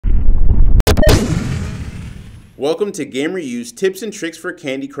Welcome to GamerU's Tips and Tricks for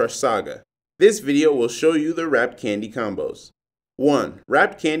Candy Crush Saga. This video will show you the Wrapped Candy combos. 1.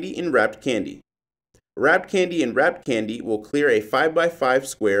 Wrapped Candy and Wrapped Candy. Wrapped Candy and Wrapped Candy will clear a 5x5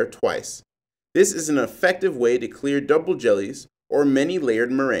 square twice. This is an effective way to clear double jellies or many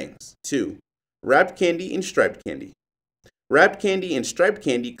layered meringues. 2. Wrapped Candy and Striped Candy. Wrapped Candy and Striped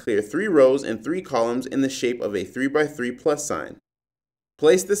Candy clear 3 rows and 3 columns in the shape of a 3x3 plus sign.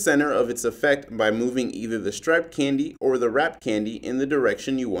 Place the center of its effect by moving either the striped candy or the wrapped candy in the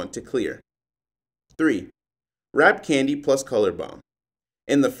direction you want to clear. 3. Wrapped Candy plus Color Bomb.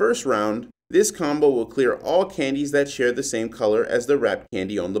 In the first round, this combo will clear all candies that share the same color as the wrapped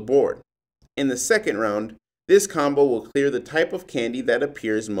candy on the board. In the second round, this combo will clear the type of candy that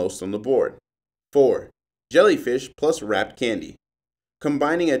appears most on the board. 4. Jellyfish plus Wrapped Candy.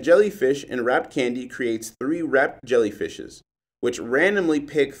 Combining a jellyfish and wrapped candy creates 3 wrapped jellyfishes, which randomly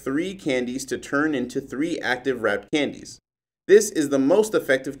pick 3 candies to turn into 3 active wrapped candies. This is the most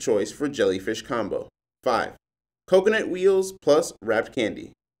effective choice for jellyfish combo. 5. Coconut wheels plus wrapped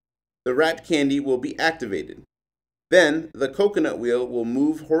candy. The wrapped candy will be activated. Then, the coconut wheel will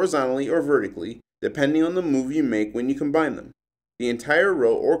move horizontally or vertically, depending on the move you make when you combine them. The entire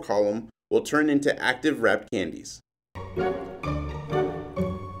row or column will turn into active wrapped candies.